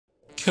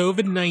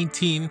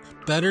COVID-19,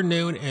 better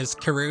known as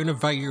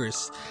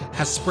coronavirus,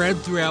 has spread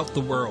throughout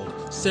the world.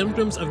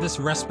 Symptoms of this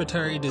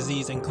respiratory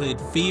disease include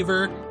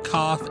fever,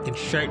 cough, and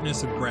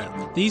shortness of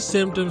breath. These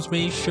symptoms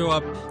may show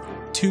up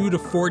 2 to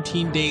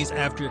 14 days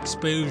after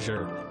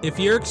exposure. If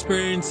you're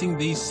experiencing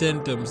these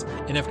symptoms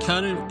and have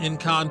come in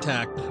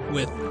contact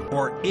with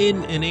or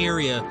in an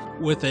area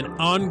with an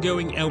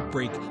ongoing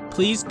outbreak,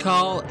 please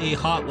call a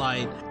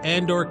hotline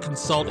and/or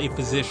consult a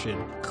physician.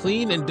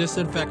 Clean and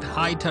disinfect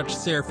high-touch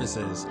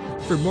surfaces.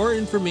 For more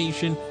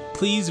information,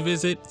 please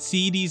visit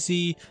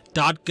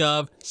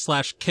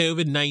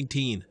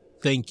cdc.gov/COVID-19.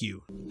 Thank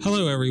you.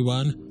 Hello,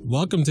 everyone.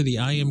 Welcome to the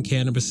I Am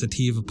Cannabis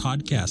Sativa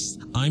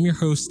podcast. I'm your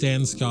host,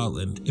 Dan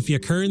Scotland. If you're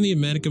currently a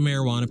medical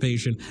marijuana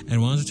patient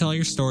and want to tell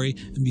your story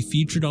and be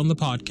featured on the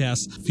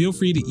podcast, feel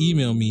free to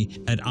email me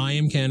at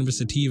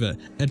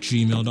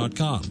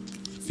iamcannabissativa@gmail.com.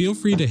 Feel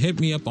free to hit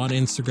me up on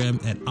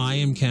Instagram at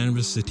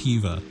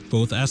iamcannabissativa,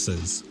 both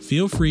S's.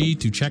 Feel free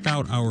to check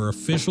out our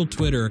official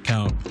Twitter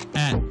account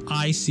at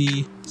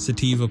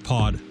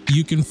ICSativaPod.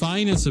 You can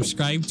find and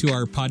subscribe to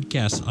our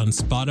podcast on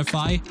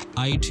Spotify,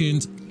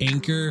 iTunes,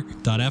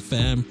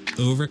 Anchor.fm,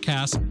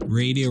 Overcast,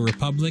 Radio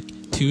Republic,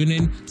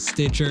 TuneIn,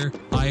 Stitcher,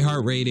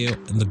 iHeartRadio,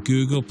 and the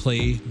Google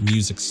Play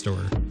Music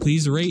Store.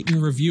 Please rate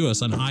and review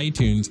us on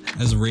iTunes,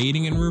 as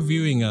rating and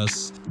reviewing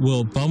us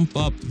will bump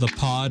up the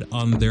pod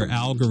on their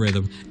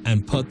algorithm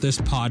and put this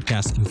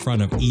podcast in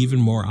front of even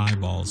more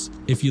eyeballs.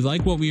 If you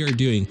like what we are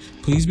doing,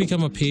 please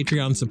become a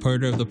Patreon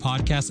supporter of the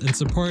podcast and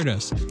support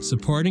us.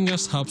 Supporting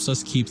us helps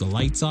us keep the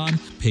lights on,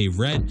 pay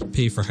rent,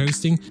 pay for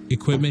hosting,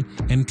 equipment,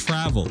 and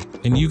travel.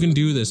 And you can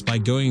do this by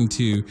going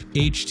to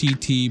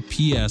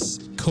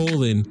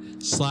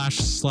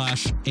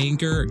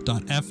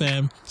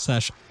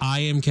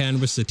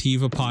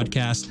https://anchor.fm/iamcannabissativa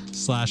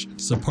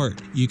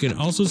podcast/support. You can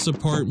also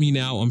support me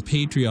now on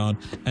Patreon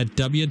at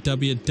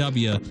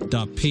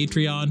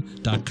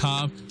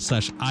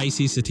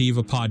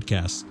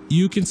www.patreon.com/ICSativaPodcast.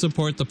 You can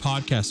support the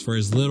podcast for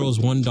as little as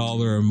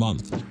 $1 a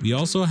month. We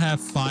also have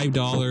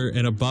 $5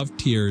 and above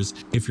tiers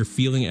if you're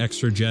feeling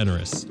extra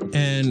generous.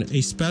 And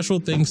a special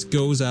thanks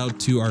goes out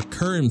to our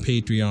current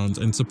Patreons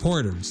and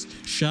supporters.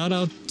 Shout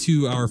out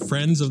to our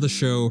friends of the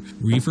show,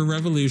 Reefer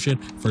Revolution,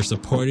 for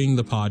supporting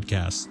the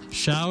podcast.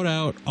 Shout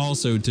out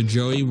also to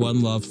Joey One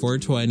Love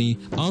 420,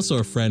 also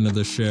a friend of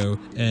the show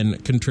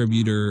and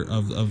contributor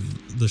of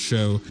the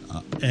show,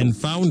 and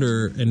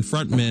founder and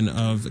frontman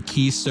of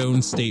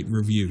Keystone State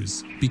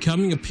Reviews.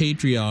 Becoming a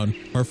Patreon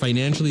or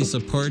financially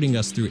supporting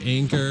us through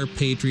Anchor,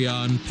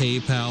 Patreon,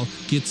 PayPal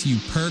gets you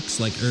perks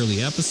like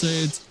early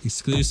episodes,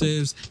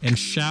 exclusives, and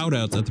shout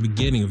outs at the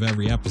beginning of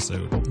every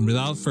episode. And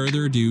without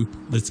further ado,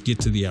 let's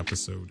get to the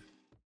episode.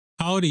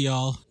 Howdy,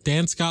 y'all.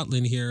 Dan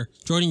Scotland here,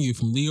 joining you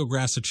from Leo,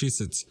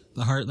 Massachusetts,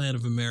 the heartland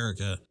of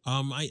America.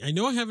 I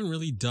know I haven't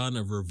really done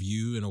a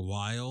review in a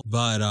while,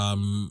 but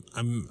I've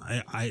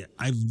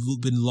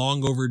been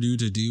long overdue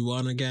to do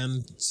one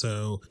again,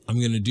 so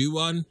I'm gonna do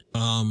one.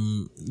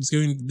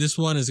 This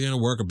one is gonna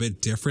work a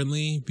bit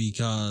differently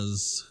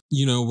because,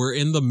 you know, we're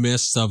in the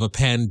midst of a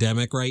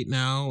pandemic right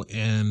now,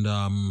 and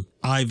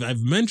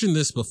I've mentioned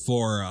this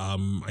before.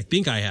 I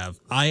think I have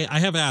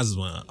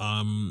asthma,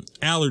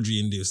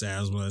 allergy-induced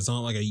asthma.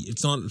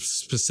 It's not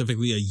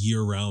specifically a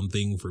year-round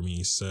thing for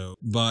me. So,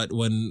 but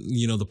when,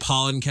 you know, the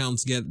pollen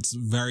counts get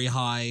very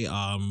high,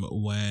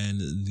 when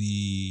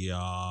the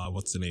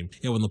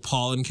when the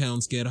pollen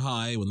counts get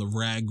high, when the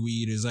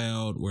ragweed is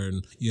out,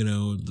 when, you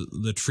know,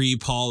 the tree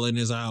pollen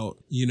is out,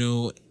 you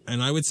know.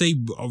 And I would say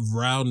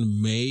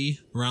around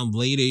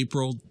late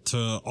April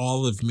to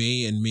all of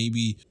May, and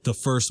maybe the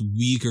first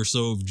week or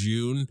so of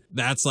June,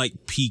 that's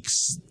like peak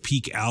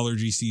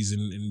allergy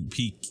season and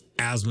peak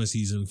asthma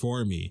season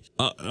for me.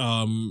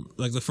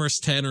 Like the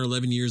first 10 or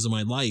 11 years of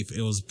my life,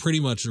 it was pretty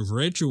much a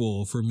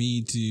ritual for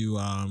me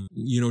to,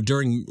 you know,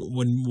 during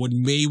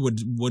when May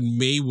would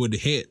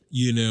hit,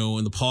 you know,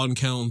 and the pollen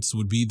counts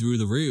would be through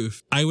the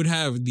roof, I would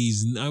have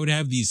these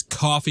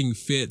coughing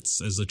fits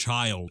as a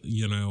child,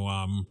 you know.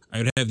 I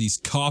would have these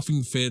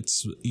coughing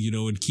fits, you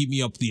know, and keep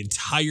me up the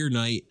entire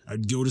night.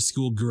 I'd go to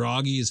school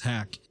groggy as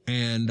heck.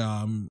 And,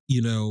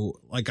 you know,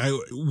 like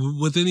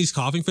within these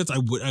coughing fits, I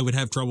would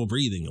have trouble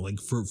breathing,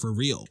 like for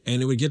real.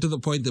 And it would get to the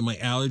point that my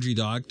allergy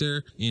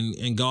doctor,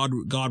 and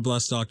God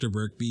bless Dr.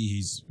 Berkby,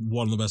 he's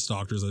one of the best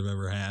doctors I've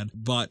ever had.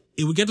 But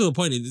it would get to the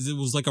point, it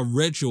was like a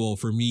ritual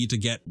for me to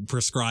get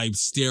prescribed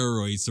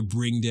steroids to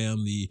bring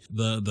down the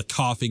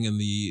coughing and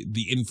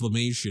the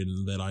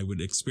inflammation that I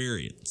would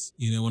experience.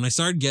 You know, when I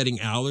started getting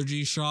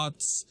allergy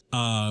shots,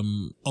 a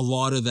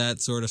lot of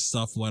that sort of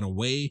stuff went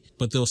away,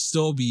 but there'll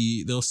still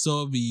be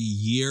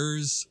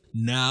years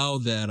now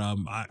that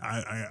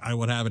I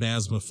would have an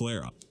asthma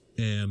flare up.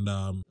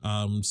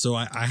 and so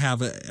I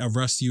have a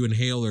rescue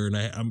inhaler, and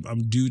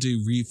I'm due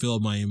to refill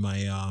my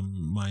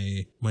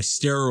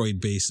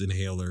steroid based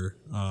inhaler.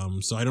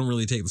 So I don't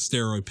really take the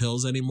steroid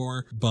pills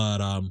anymore,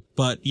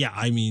 but yeah,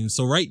 I mean,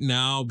 so right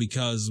now,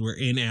 because we're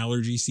in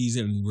allergy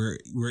season and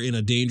we're in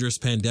a dangerous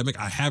pandemic,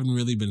 I haven't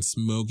really been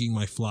smoking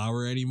my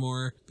flower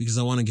anymore because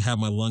I want to have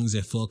my lungs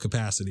at full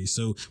capacity.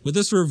 So with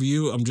this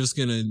review, I'm just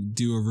gonna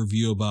do a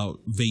review about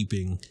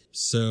vaping.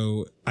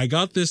 So I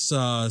got this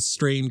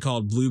strain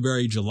called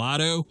Blueberry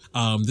Gelato.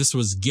 This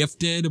was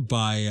gifted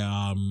by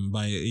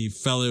a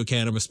fellow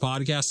cannabis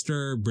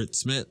podcaster, Britt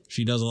Smith.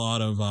 She does a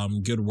lot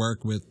of good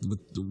work with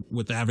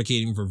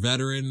advocating for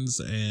veterans,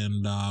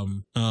 and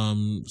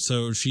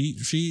so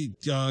she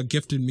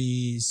gifted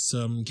me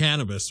some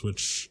cannabis,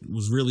 which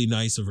was really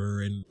nice of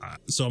her. And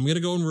so I'm gonna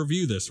go and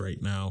review this right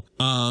now.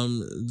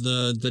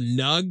 The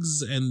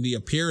nugs and the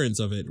appearance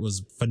of it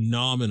was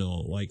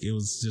phenomenal. Like, it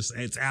was just,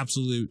 it's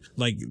absolute,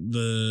 like,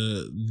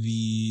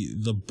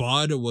 the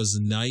bud was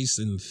nice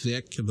and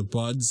thick. The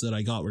buds that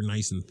I got were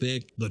nice and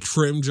thick. The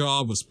trim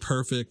job was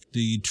perfect.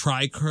 The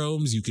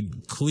trichromes, you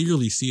could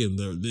clearly see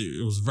them.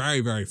 It was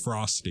very, very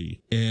frosty.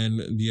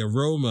 And the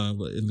aroma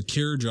and the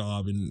cure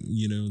job, and,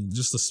 you know,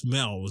 just the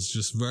smell was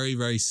just very,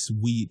 very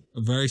sweet.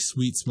 A very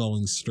sweet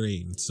smelling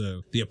strain.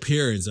 So the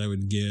appearance, I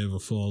would give a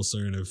full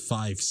sort of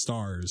 5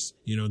 stars.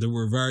 You know, there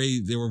were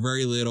very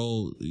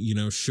little, you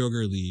know,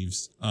 sugar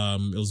leaves.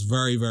 It was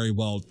very, very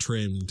well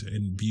trimmed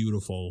and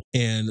beautiful.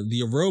 And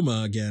the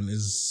aroma, again,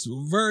 is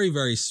very,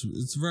 very,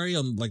 it's very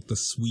on like the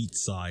sweet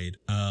side.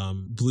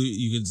 Blue,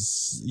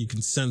 you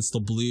can sense the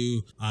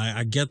blue.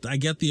 I get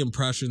the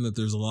impression that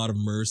there's a lot of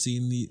mercy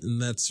in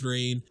that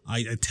strain.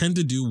 I tend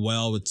to do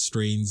well with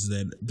strains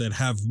that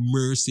have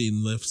mercy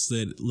and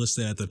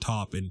listed at the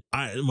top. And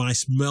when I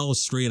smell a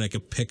strain, I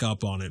could pick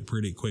up on it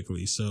pretty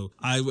quickly. So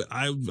I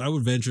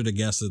would venture to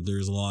guess that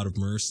there's a lot of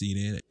mercy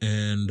in it.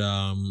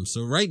 And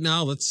so right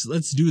now,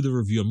 let's do the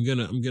review. I'm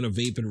gonna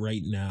vape it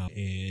right now,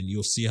 and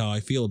you'll see how I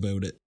feel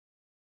about it.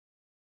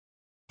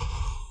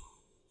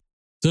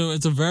 So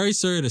it's a very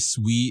sort of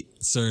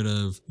sweet sort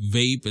of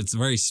vape. It's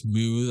very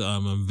smooth.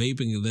 I'm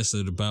vaping this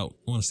at about,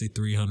 I want to say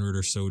 300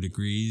 or so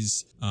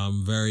degrees.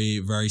 Very,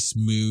 very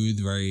smooth,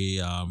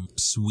 very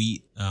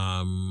sweet.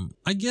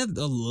 I get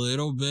a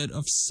little bit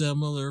of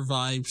similar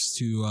vibes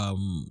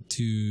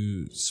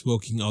to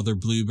smoking other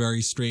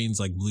blueberry strains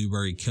like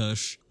Blueberry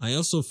Kush. I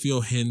also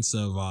feel hints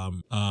of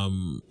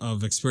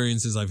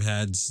experiences I've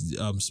had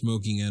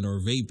smoking it or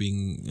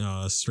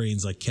vaping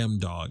strains like Chem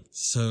Dog.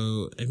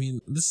 So I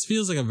mean, this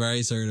feels like a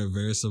very sort of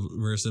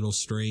versatile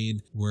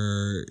strain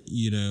where,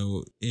 you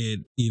know,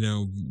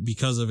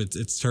 because of its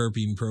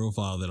terpene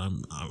profile that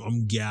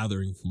I'm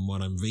gathering from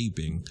what I'm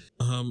vaping,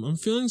 I'm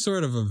feeling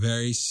sort of a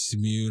very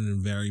smooth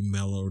and very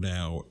mellowed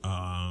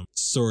out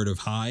sort of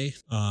high.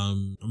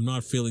 I'm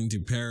not feeling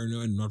too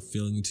paranoid. I'm not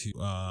feeling too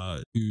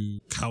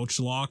couch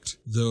locked,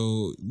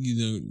 though.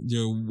 You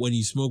know, when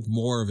you smoke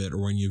more of it or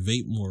when you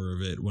vape more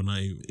of it,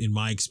 in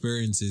my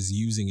experiences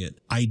using it,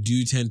 I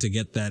do tend to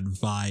get that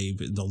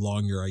vibe the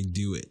longer I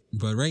do it.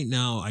 But right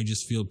now, I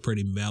just feel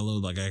pretty mellow,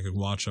 like I could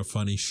watch a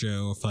funny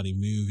show, a funny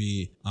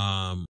movie.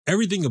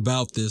 Everything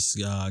about this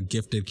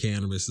gifted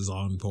cannabis is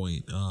on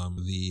point.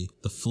 The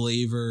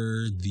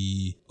flavor,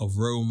 the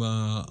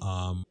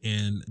aroma,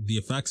 and the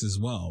effects as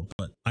well.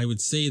 But I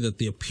would say that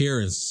the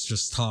appearance is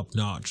just top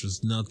notch.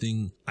 There's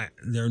nothing,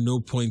 there are no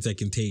points I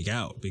can take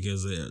out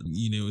because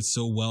it's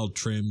so well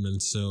trimmed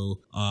and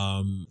so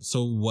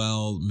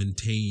well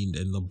maintained,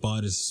 and the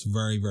bud is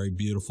very, very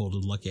beautiful to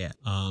look at.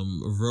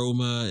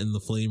 Aroma and the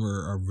flavor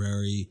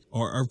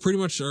are pretty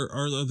much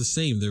the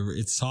same.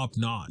 It's top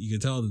notch. You can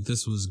tell that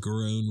this was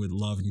grown with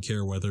love and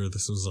care, whether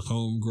this was a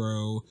home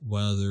grow,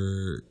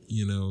 whether,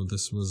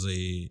 this was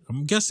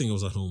I'm guessing it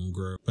was a home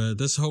grow, but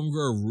this home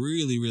grower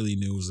really, really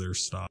knows their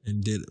stuff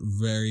and did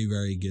very,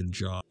 very good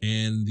job.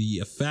 And the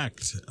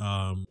effect,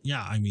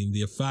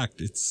 the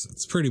effect,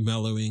 it's pretty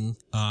mellowing.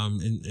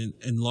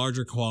 In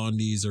larger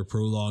quantities or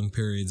prolonged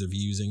periods of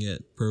using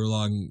it, a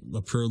prolonged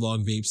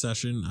vape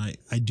session,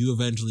 I do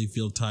eventually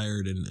feel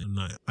tired and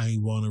I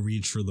want to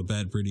reach for the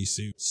bed pretty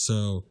soon.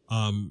 So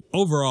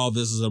overall,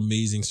 this is an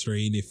amazing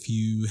strain. If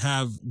you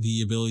have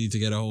the ability to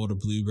get a hold of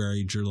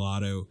Blueberry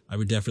Gelato, I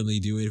would definitely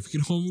do it. If you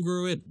can home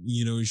grow it,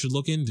 you should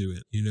look into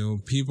it.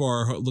 People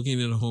are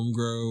looking at home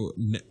grow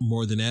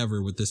more than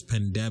ever with this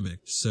pandemic.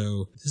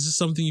 So this is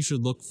something you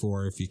should look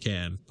for if you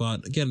can.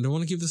 But again, I don't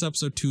want to keep this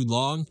episode too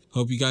long.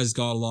 Hope you guys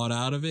got a lot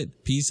out of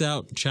it. Peace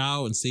out,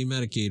 ciao, and stay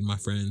medicated, my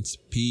friends.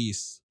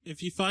 Peace.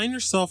 If you find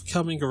yourself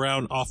coming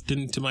around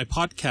often to my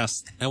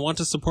podcast and want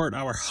to support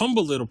our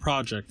humble little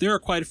project, there are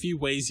quite a few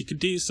ways you could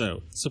do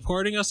so.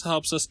 Supporting us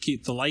helps us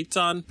keep the lights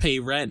on, pay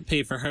rent,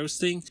 pay for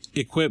hosting,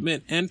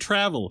 equipment, and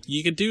travel.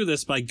 You can do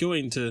this by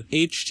going to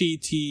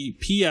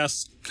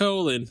https://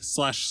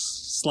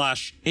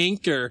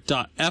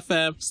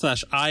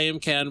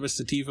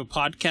 patreon.com/anchor.fm/IamCannabisSativa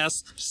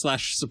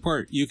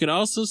podcast/support. You can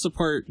also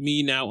support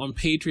me now on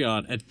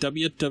Patreon at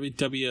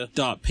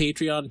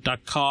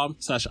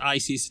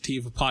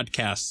www.patreon.com/ICSativa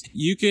podcast.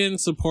 You can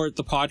support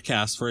the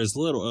podcast for as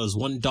little as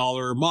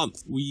 $1 a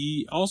month.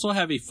 We also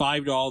have a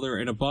 $5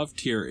 and above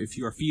tier if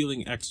you are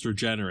feeling extra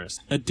generous.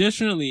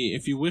 Additionally,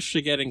 if you wish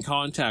to get in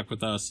contact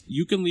with us,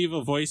 you can leave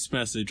a voice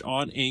message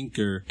on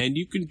Anchor, and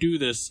you can do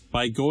this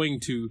by going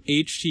to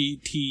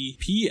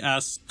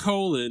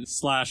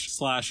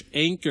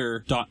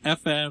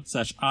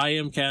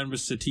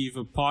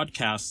https://anchor.fm/IamCannabisSativa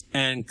podcast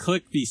and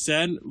click the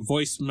send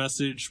voice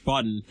message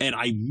button, and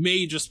I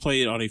may just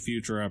play it on a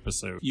future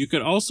episode. You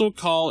can also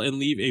call and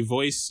leave a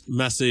voice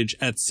message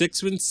at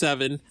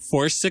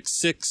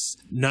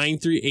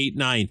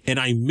 617-466-9389, and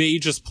I may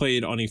just play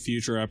it on a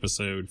future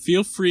episode.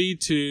 Feel free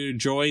to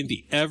join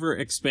the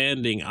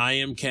ever-expanding I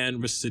Am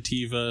Cannabis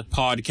Sativa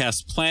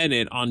podcast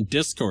planet on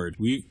Discord.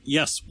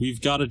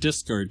 We've got a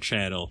Discord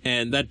channel,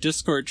 and that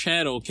Discord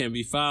channel can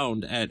be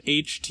found at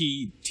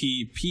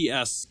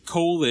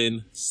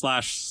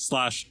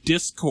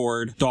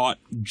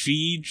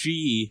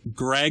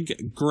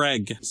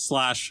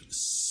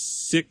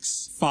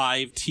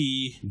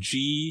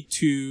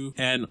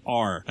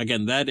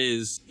Again, that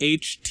is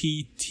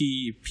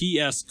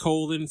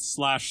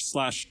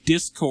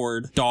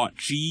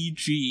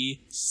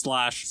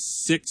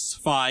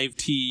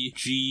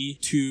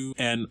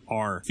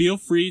https://discord.gg/65tg2nr. Feel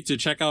free to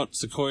check out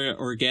Sequoia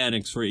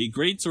Organics for a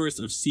great source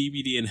of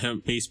CBD and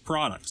hemp-based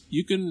products.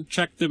 You can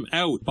check them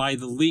out by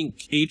the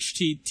link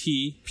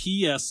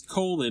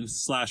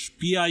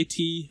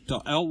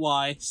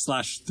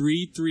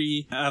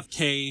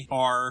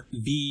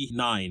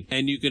https://bit.ly/33fkrv9,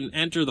 and you can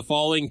enter the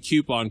following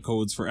coupon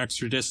codes for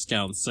extra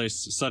discounts,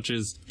 such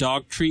as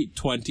Dog Treat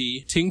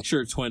 20,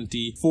 Tincture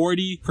 20,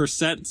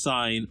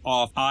 40%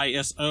 off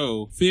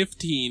ISO,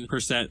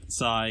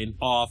 15%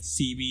 off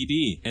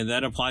CBD, and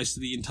that applies to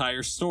the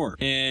entire store.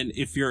 And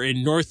if you're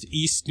in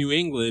Northeast New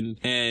England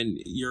and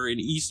you're in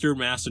Eastern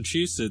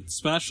Massachusetts,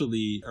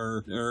 especially,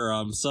 or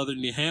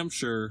Southern New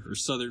Hampshire or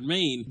Southern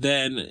Maine,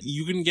 then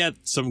you can get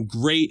some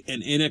great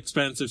and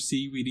inexpensive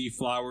CBD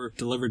flower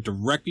delivered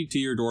directly to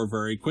your door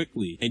very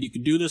quickly. And you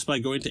can do this by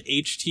going to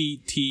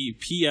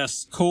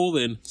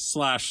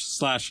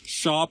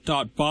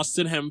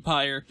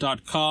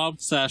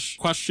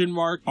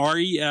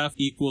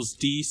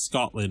https://shop.bostonhempire.com/?ref=D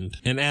Scotland.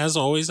 And as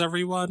always,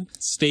 everyone,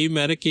 stay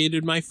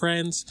medicated, my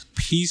friends.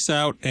 Peace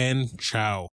out and ciao.